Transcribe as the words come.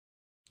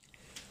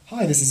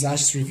Hi, this is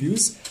Ash's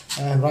Reviews,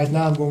 and right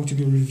now I'm going to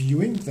be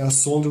reviewing the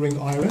soldering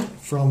iron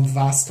from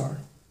Vastar.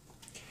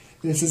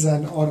 This is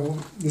an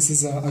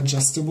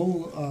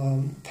adjustable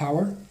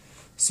power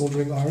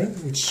soldering iron,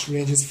 which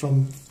ranges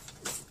from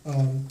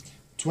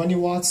 20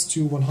 watts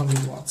to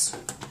 100 watts.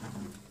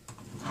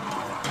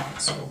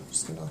 So I'm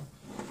just gonna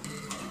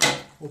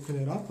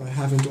open it up. I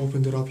haven't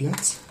opened it up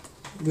yet.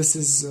 This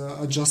is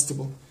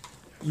adjustable.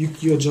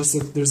 You adjust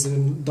it. There's a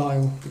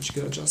dial that you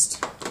can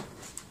adjust.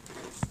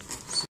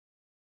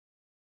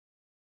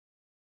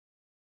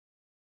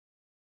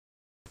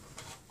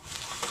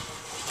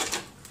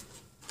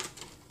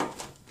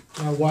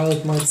 Now, while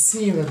it might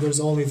seem that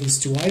there's only these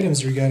two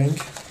items you're getting,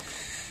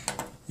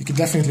 you can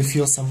definitely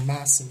feel some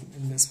mass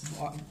in this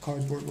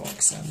cardboard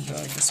box. And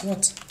guess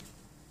what?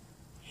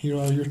 Here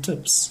are your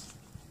tips.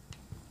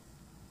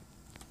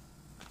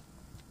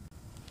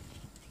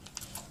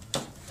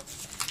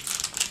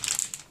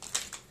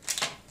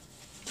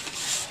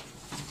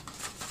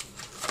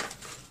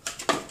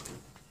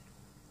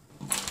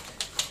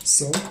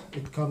 So,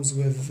 it comes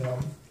with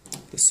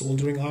the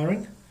soldering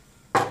iron,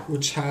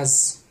 which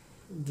has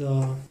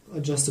the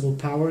adjustable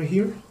power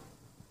here. It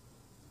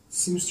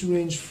seems to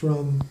range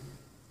from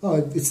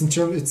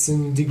it's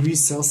in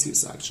degrees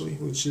Celsius actually,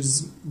 which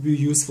is really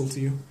useful to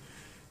you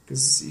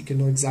because you can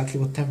know exactly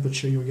what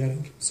temperature you're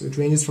getting. So it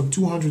ranges from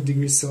 200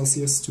 degrees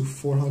Celsius to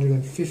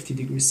 450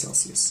 degrees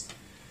Celsius,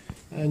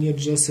 and you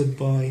adjust it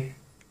by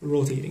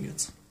rotating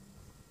it.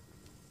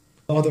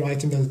 The other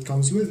item that it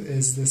comes with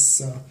is this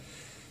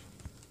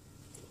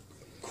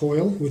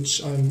coil,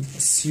 which I'm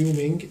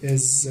assuming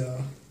is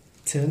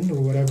tin or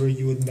whatever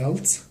you would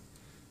melt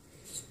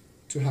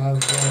to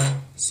have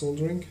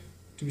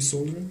be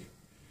soldering.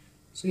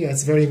 So yeah,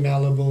 it's very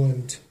malleable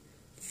and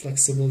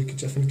flexible. You can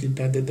definitely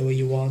bend it the way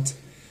you want.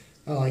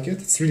 I like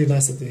it. It's really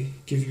nice that they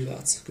give you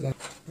that.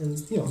 And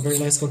you know, a very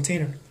nice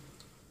container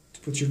to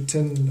put your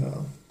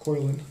tin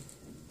coil in.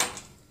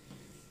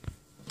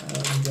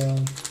 And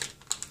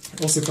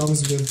it also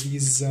comes with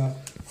these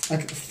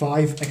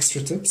 5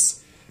 extra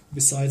tips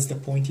besides the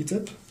pointy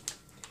tip.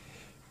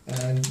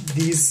 And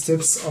these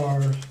tips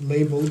are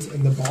labeled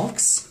in the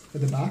box at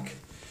the back.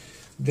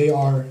 They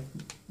are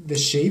the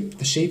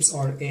shapes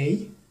are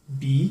A,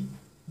 B,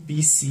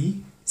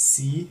 BC,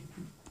 C,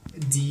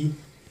 D,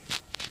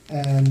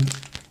 and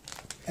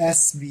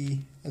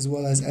SB, as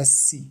well as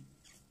SC.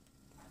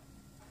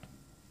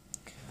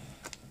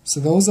 So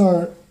those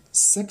are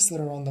 6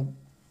 that are on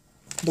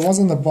the ones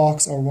on the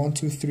box are 1,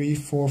 2, 3,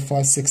 4,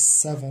 5, 6,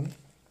 7.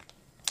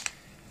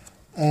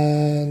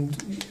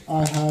 And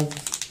I have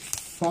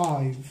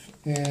 5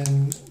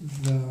 in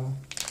the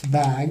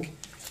bag,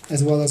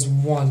 as well as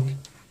 1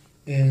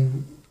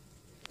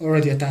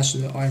 already attached to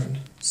the iron.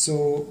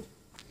 So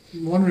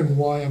I'm wondering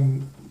why I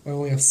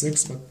only have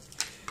 6, but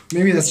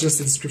maybe that's just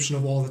a description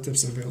of all the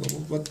tips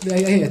available. But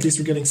hey, at least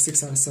we're getting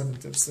 6 out of 7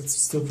 tips. That's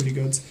still pretty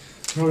good.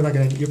 You're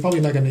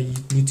probably not gonna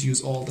need to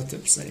use all the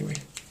tips anyway.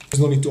 There's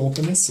no need to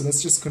open this, so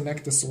let's just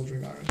connect the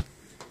soldering iron.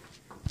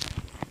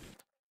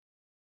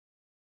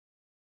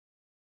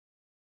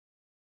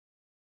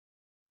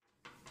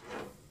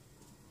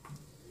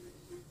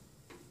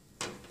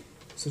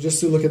 So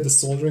just to look at the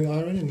soldering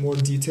iron in more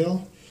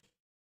detail.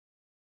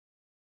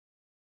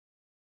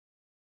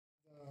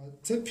 The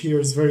tip here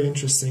is very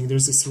interesting.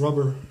 There's this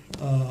rubber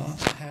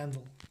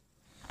handle.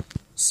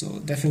 So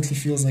it definitely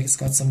feels like it's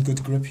got some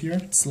good grip here.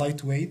 It's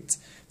lightweight.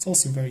 It's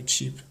also very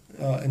cheap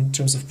in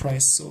terms of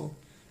price. So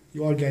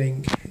you are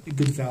getting a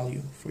good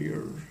value for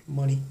your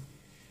money.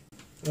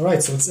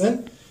 Alright, so it's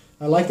in.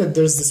 I like that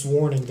there's this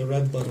warning, the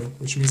red button,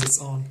 which means it's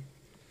on.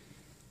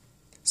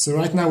 So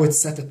right now it's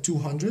set at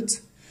 200.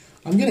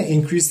 I'm going to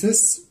increase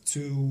this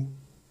to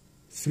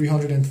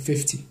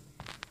 350,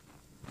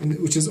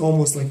 which is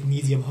almost like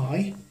medium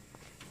high,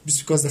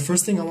 just because the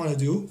first thing I want to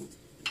do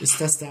is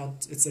test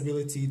out its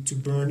ability to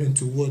burn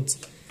into wood,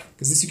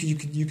 because this you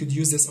could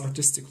use this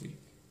artistically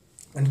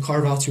and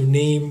carve out your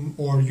name,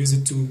 or use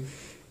it to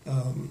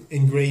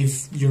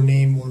engrave your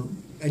name or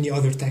any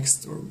other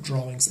text or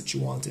drawings that you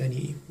want,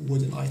 any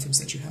wooden items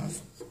that you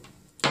have.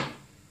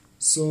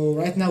 So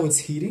right now it's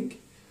heating.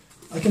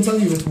 I can tell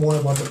you a bit more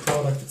about the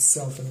product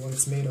itself and what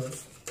it's made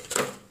of.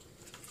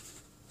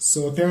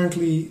 So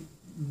apparently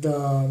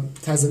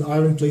it has an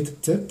iron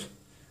plated tip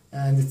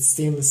and it's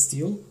stainless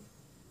steel,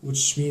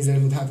 which means that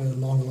it would have a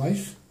long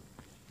life.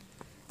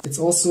 It's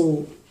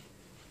also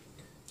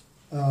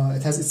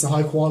it's a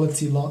high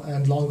quality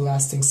and long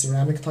lasting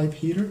ceramic type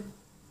heater,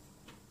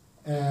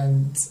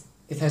 and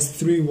it has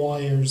 3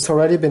 wires. It's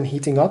already been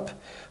heating up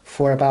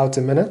for about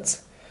a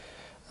minute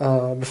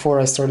before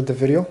I started the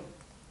video.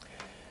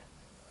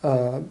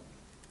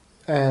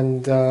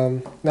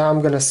 Now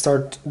I'm gonna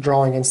start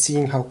drawing and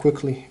seeing how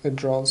quickly it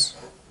draws,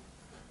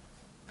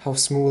 how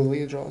smoothly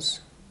it draws.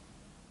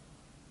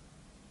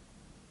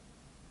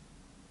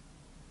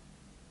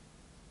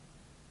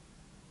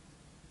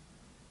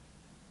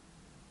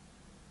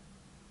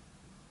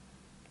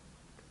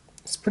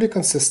 It's pretty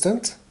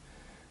consistent.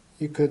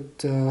 You could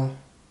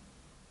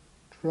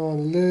draw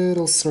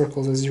little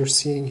circles as you're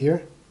seeing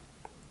here.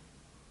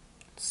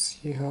 Let's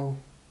See how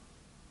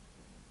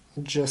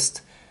it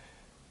just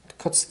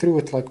cuts through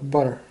it like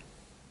butter.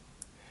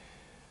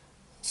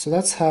 So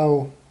that's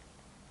how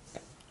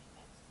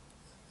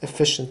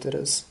efficient it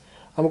is.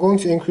 I'm going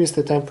to increase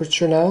the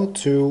temperature now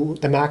to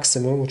the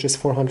maximum, which is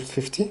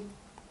 450,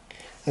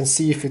 and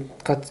see if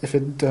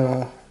it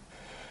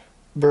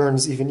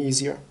burns even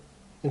easier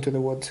into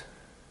the wood.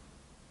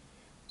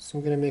 So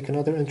I'm going to make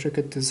another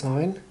intricate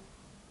design.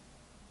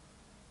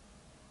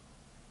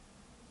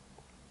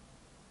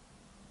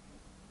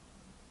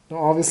 Now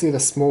obviously the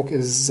smoke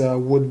is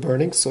wood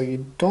burning, so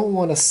you don't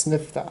want to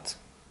sniff that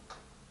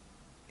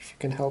if you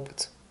can help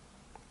it.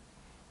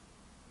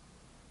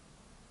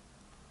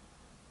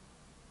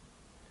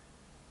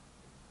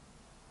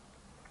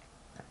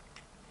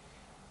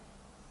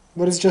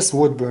 But it's just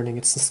wood burning,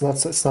 it's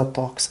not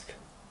toxic.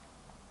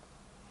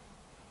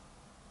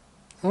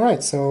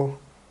 Alright, so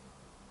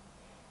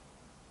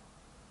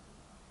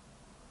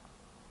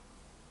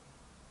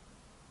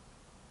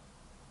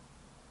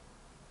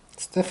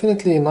it's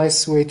definitely a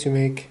nice way to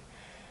make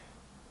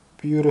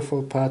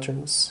beautiful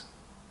patterns.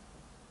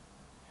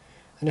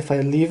 And if I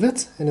leave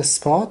it in a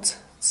spot,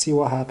 see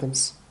what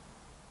happens.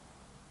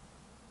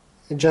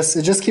 It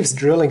just keeps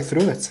drilling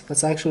through it.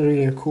 That's actually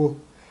really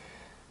cool.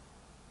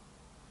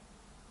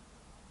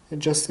 It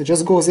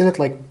just goes in it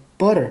like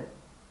butter.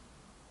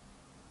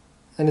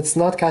 And it's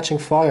not catching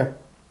fire.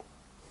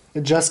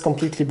 It just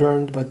completely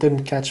burned but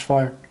didn't catch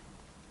fire.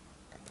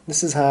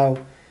 This is how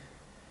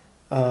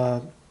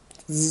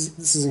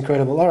this is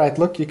incredible. Alright,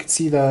 look, you can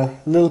see the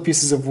little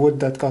pieces of wood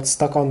that got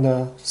stuck on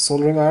the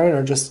soldering iron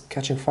are just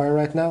catching fire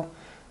right now.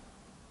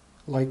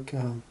 Like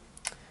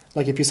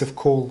a piece of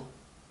coal.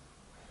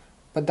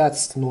 But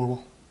that's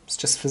normal. It's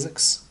just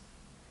physics.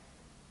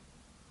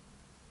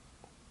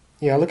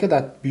 Yeah, look at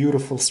that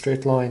beautiful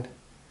straight line.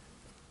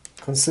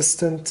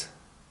 Consistent,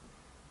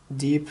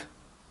 deep.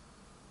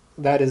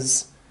 That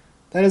is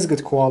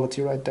good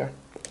quality right there.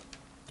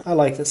 I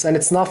like this, and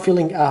it's not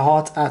feeling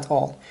hot at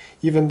all,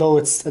 even though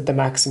it's at the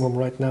maximum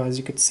right now, as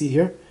you can see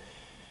here.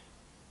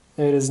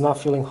 It is not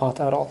feeling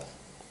hot at all.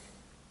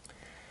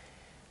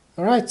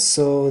 Alright,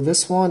 so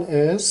this one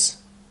is...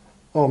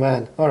 Oh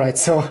man, alright,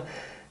 so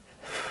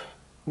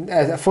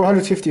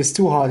 450 is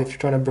too hot if you're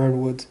trying to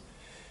burn wood.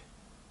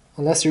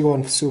 Unless you're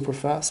going super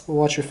fast, but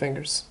watch your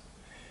fingers.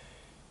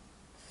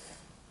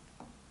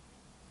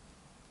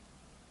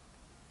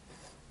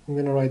 I'm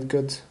gonna write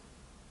good.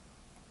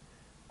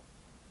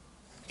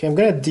 Okay, I'm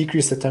gonna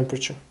decrease the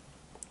temperature.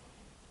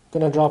 I'm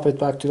gonna drop it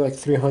back to like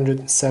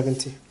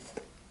 370.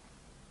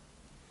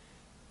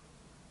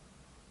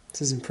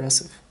 This is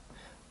impressive.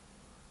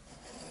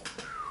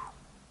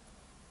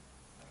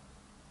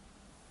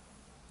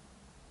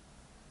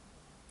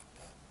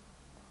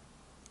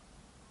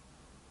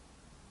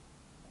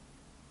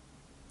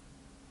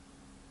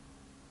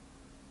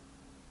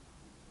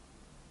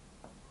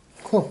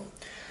 Cool.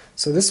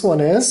 So this one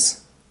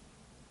is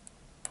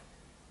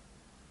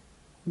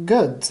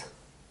good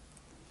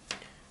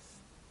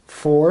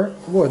for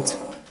wood.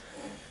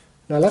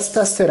 Now let's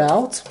test it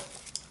out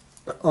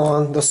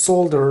on the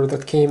solder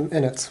that came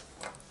in it.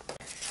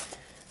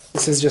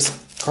 This is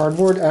just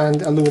cardboard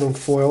and aluminum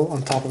foil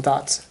on top of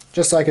that,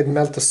 just so I could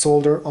melt the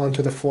solder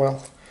onto the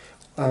foil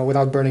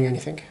without burning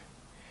anything.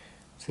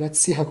 So let's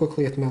see how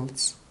quickly it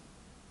melts.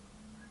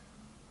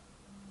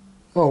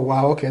 Oh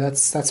wow, okay,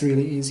 that's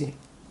really easy.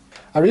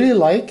 I really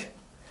like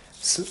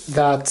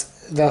that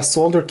the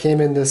solder came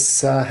in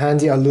this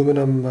handy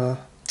aluminum,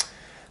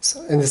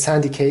 in this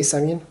handy case,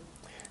 I mean,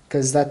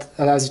 because that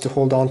allows you to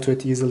hold on to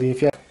it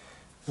easily.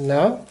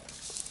 Now,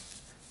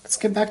 let's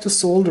get back to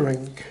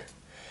soldering,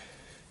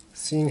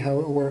 seeing how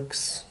it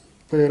works.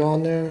 Put it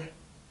on there,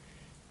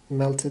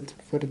 melt it,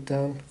 put it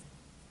down.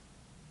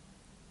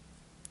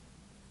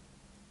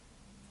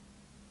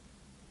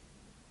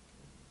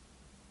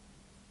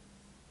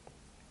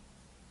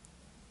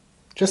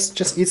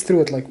 Just eats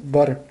through it like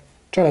butter.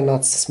 Try to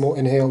not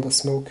inhale the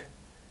smoke.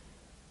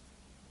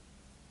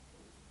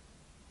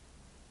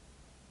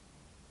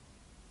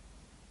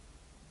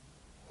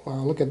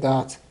 Wow, look at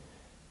that.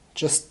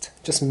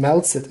 Just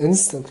melts it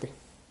instantly.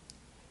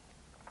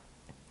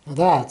 Now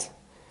that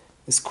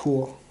is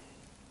cool.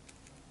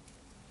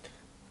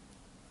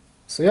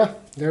 So yeah,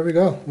 there we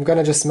go. I'm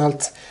gonna just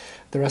melt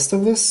the rest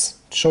of this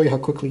to show you how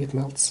quickly it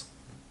melts.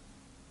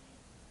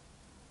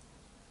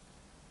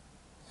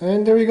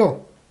 And there we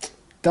go.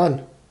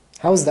 Done.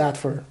 How's that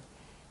for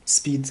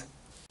speed?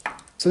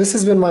 So this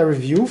has been my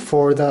review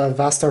for the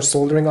Vastar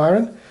soldering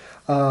iron.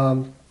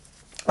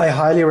 I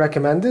highly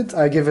recommend it.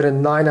 I give it a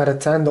 9 out of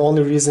 10. The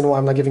only reason why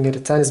I'm not giving it a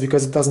 10 is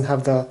because it doesn't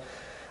have the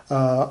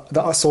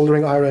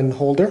soldering iron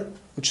holder,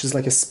 which is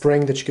like a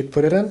spring that you could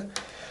put it in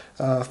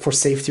for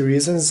safety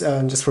reasons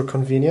and just for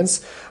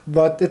convenience.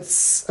 But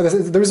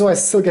the reason why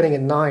it's still getting a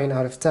 9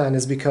 out of 10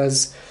 is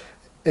because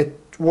it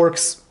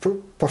works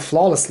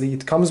flawlessly.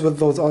 It comes with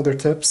those other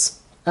tips.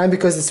 And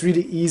because it's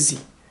really easy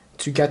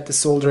to get the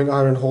soldering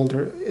iron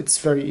holder. It's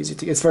very easy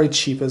to, it's very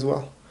cheap as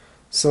well.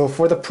 So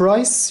for the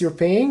price you're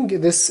paying,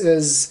 this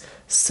is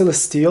still a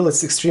steal.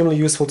 It's extremely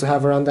useful to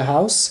have around the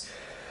house.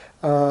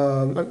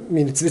 I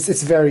mean,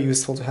 it's very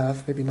useful to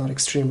have, maybe not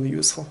extremely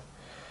useful.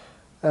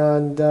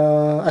 And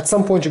at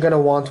some point you're going to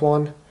want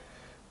one.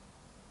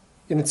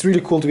 And it's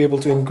really cool to be able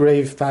to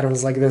engrave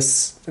patterns like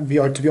this and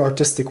to be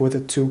artistic with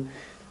it too.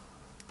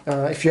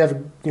 If you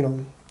have,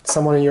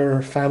 someone in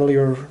your family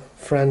or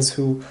friends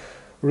who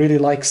really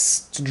likes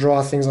to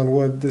draw things on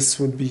wood, this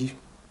would be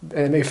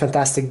a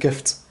fantastic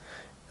gift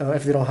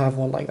if they don't have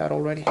one like that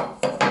already.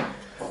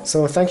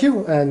 So thank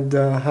you, and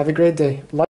have a great day.